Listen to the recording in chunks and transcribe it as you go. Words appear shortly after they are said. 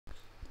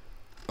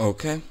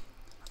Okay,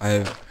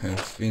 I have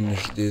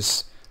finished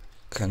this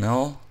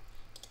canal.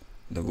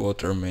 The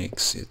water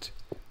makes it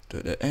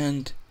to the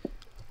end.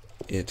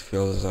 It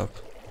fills up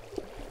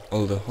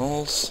all the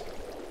holes.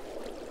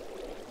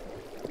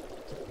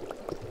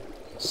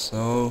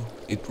 So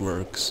it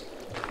works.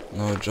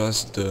 Now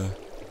just the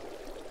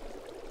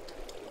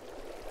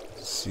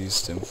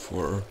system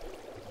for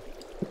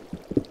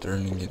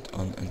turning it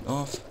on and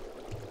off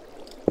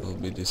will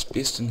be this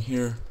piston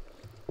here,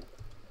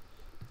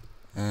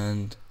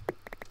 and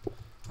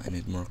I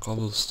need more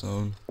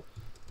cobblestone.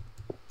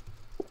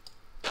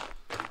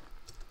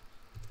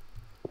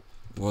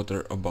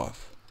 Water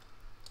above.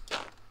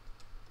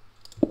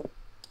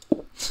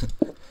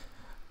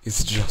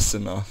 It's just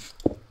enough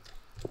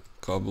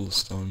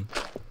cobblestone.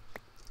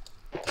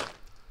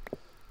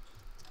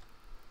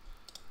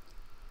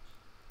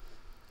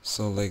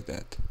 So like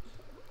that.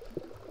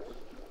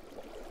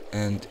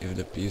 And if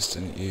the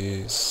piston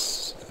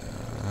is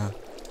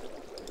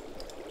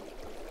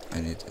I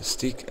need a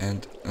stick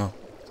and no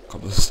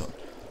cobblestone.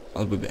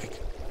 I'll be back.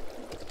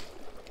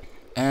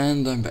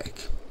 And I'm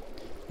back.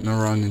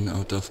 Not running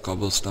out of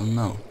cobblestone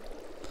now.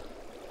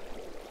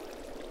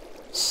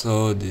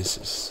 So this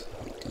is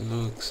how it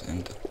looks,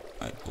 and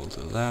I pull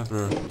the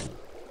lever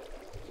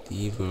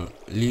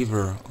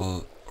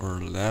or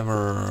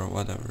lever,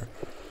 whatever.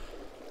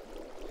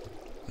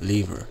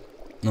 Lever.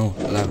 No,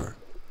 lever.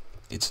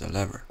 It's a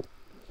lever.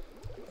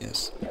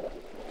 Yes.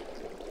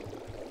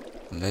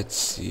 Let's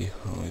see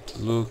how it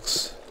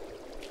looks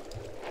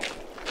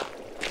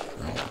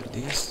from a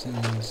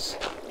distance.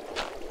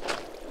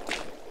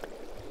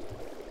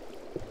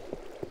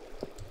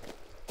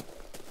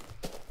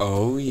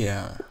 Oh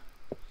yeah.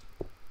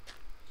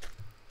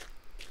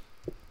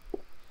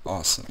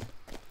 Awesome.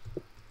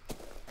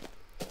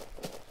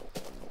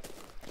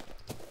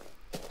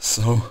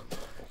 So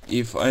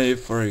if I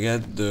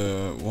forget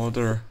the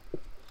water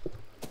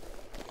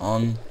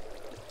on,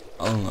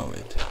 I'll know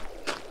it.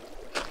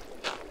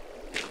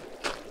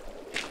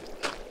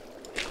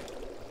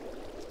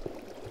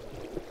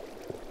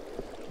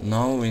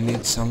 Now we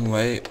need some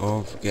way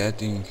of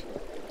getting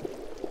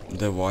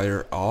the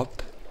wire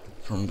up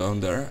from down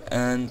there,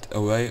 and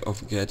a way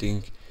of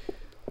getting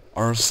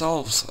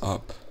ourselves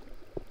up.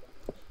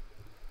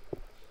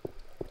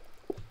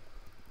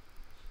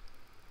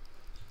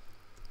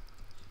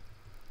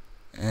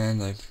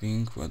 And I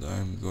think what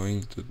I'm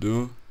going to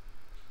do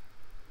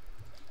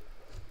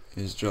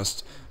is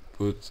just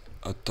put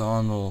a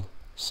tunnel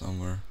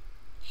somewhere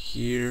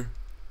here,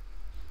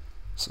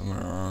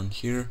 somewhere around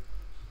here,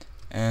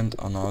 and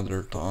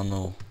another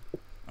tunnel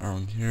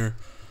around here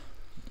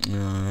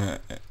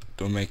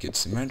to make it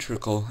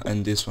symmetrical,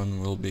 and this one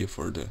will be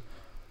for the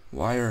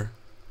wire,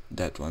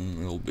 that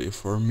one will be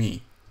for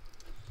me.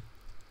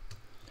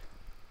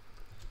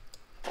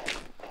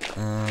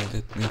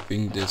 Let me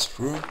think this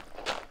through.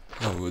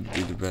 How would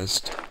be the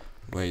best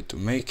way to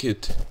make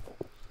it,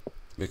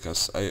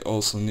 because I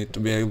also need to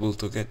be able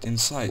to get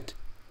inside,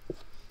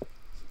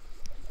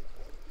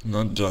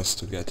 not just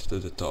to get to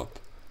the top.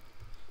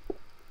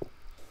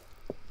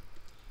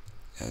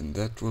 And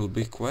that will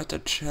be quite a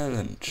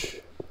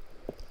challenge.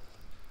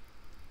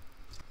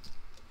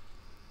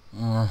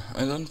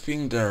 I don't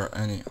think there are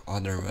any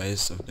other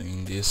ways of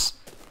doing this,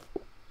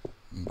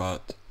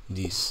 but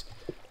this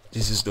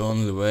is the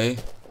only way,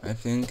 I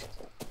think.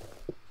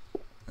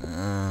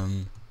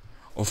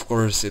 Of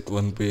course it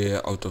won't be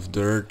out of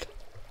dirt,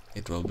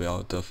 it will be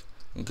out of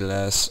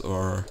glass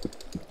or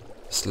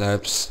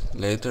slabs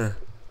later,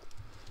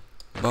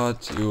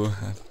 but you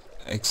have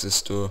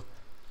access to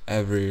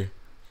every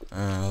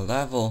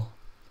level.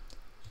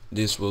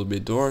 This will be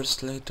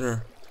doors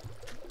later,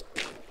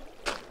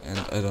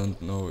 and I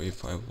don't know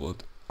if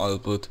I'll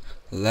put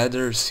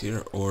ladders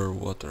here or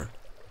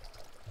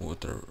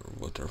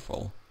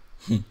waterfall.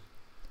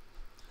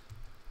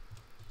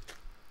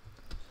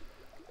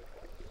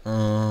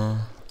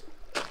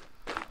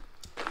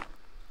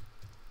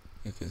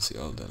 You can see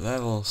all the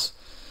levels,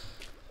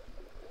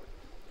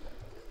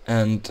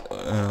 and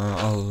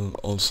I'll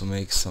also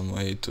make some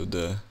way to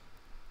the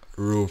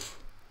roof.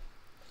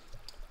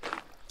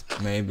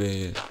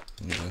 Maybe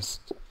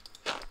just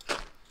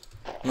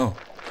no,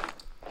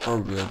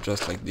 probably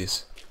just like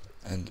this,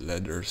 and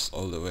ladders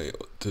all the way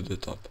to the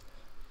top.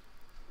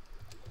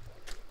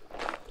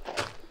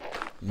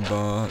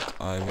 But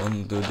I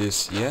won't do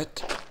this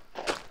yet.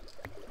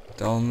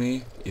 Tell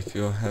me if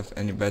you have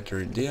any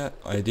better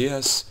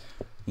ideas.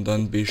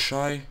 Don't be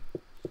shy.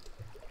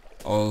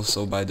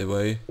 Also, by the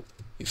way,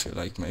 if you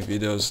like my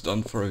videos,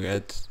 don't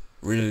forget,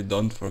 really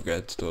don't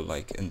forget to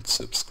like and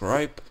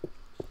subscribe,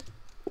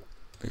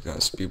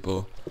 because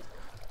people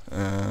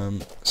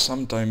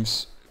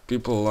sometimes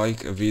people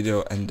like a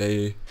video and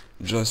they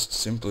just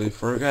simply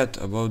forget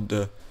about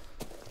the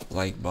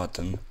like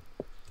button.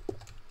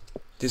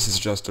 This is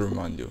just to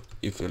remind you,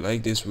 if you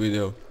like this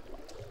video,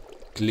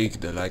 click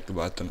the like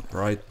button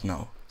right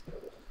now.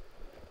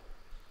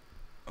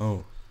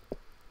 Oh,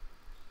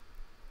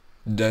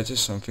 that is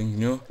something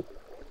new.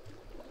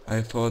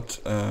 I thought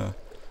the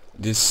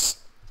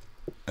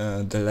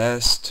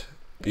last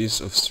piece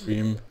of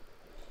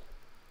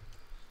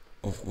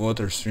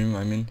water stream,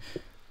 I mean,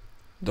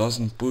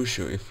 doesn't push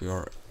you if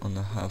you're on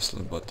a half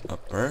slab, but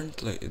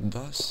apparently it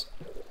does.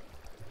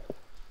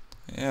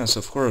 Yes,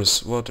 of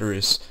course, water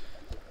is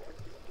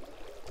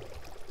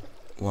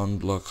 1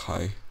 block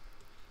high.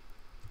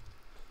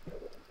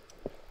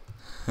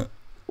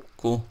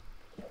 Cool.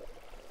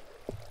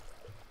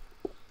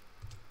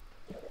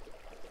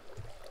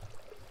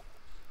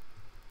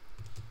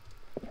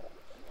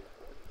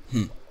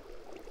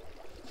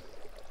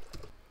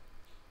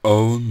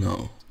 Oh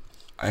no.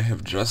 I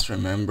have just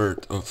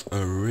remembered of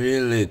a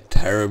really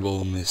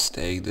terrible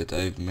mistake that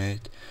I've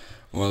made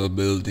while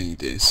building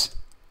this.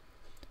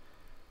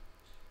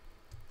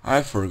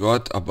 I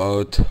forgot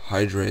about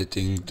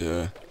hydrating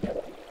the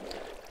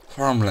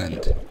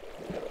farmland.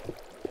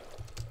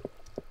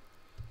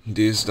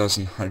 This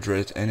doesn't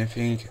hydrate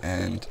anything,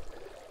 and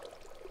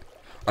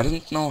I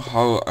don't know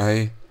how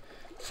I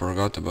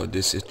forgot about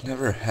this. It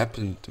never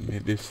happened to me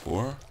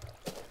before,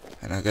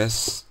 and I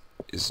guess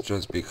it's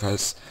just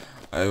because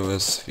I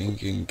was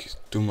thinking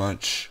too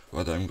much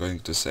what I'm going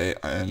to say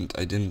and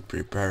I didn't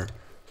prepare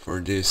for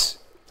this.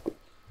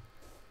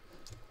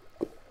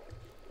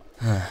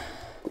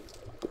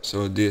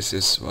 So this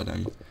is what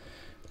I'm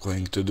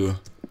going to do.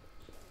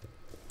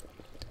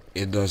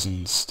 It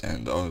doesn't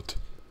stand out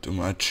too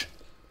much,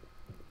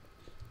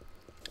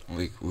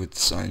 like with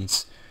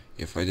signs.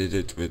 If I did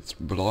it with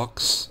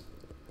blocks,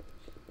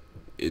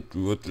 it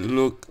would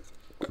look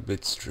a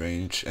bit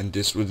strange, and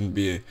this wouldn't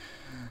be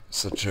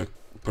such a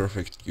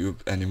perfect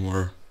cube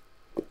anymore.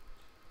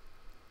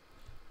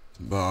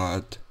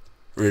 But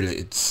really,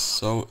 it's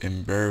so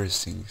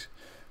embarrassing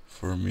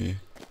for me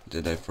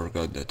that I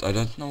forgot that. I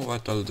don't know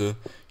what I'll do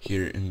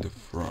here in the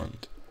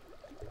front.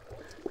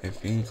 I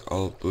think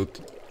I'll put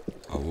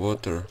a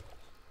water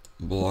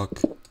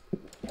block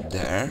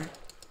there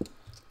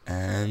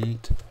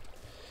and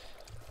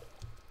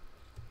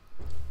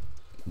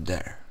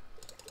there.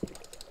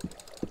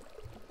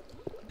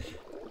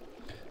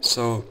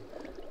 So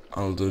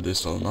I'll do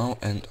this all now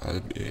and I'll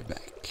be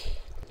back.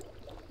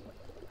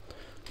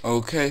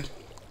 Okay,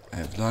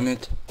 I've done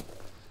it.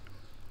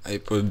 I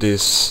put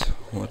these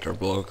water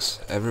blocks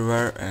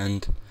everywhere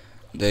and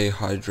they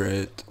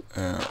hydrate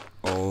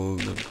all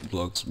the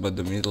blocks but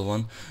the middle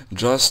one.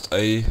 Just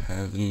I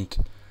haven't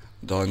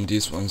done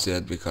these ones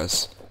yet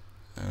because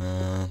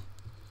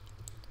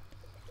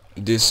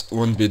this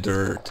won't be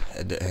dirt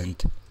at the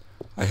end.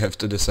 I have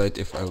to decide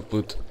if I'll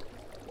put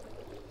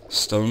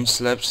stone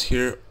slabs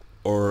here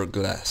or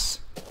glass,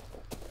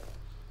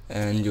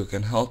 and you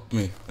can help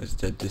me with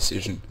that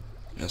decision.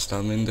 Just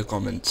tell me in the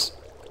comments.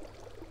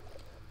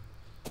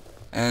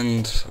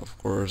 And of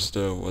course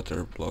the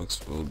water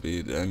blocks will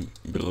be then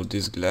below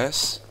this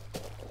glass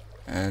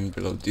and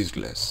below this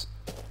glass,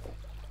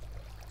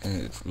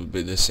 and it will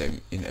be the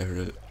same in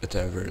at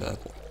every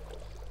level.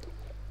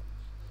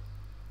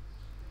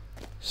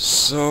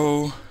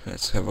 So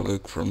let's have a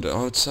look from the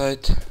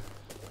outside.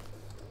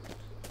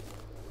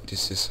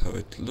 This is how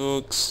it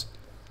looks.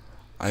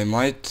 I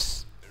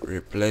might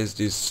replace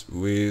this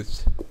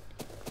with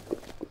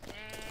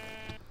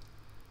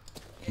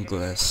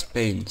glass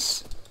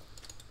panes,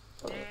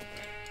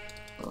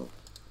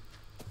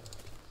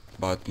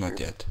 but not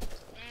yet.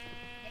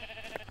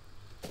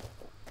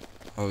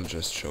 I'll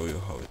just show you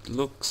how it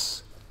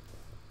looks.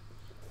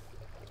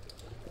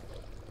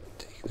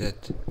 Take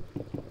that.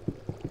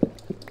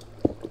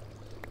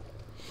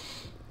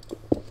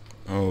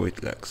 Oh,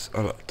 it lags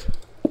a lot.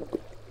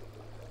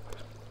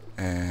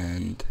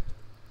 And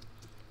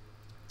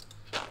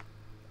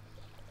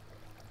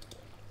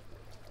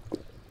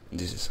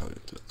this is how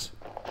it looks.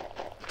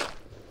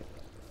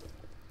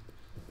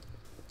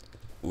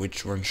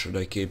 Which one should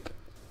I keep?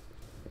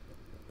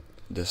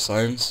 The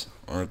signs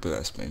or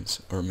glass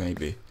panes, or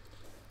maybe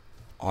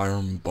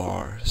iron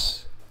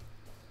bars?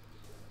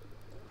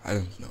 I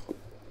don't know.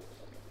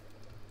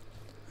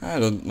 I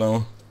don't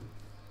know.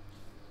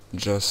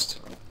 Just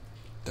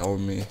tell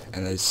me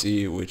and I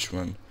see which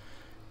one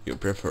you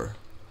prefer.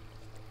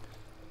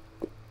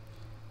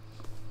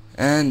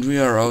 And we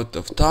are out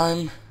of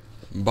time.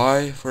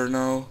 Bye for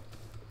now.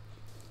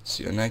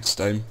 See you next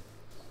time.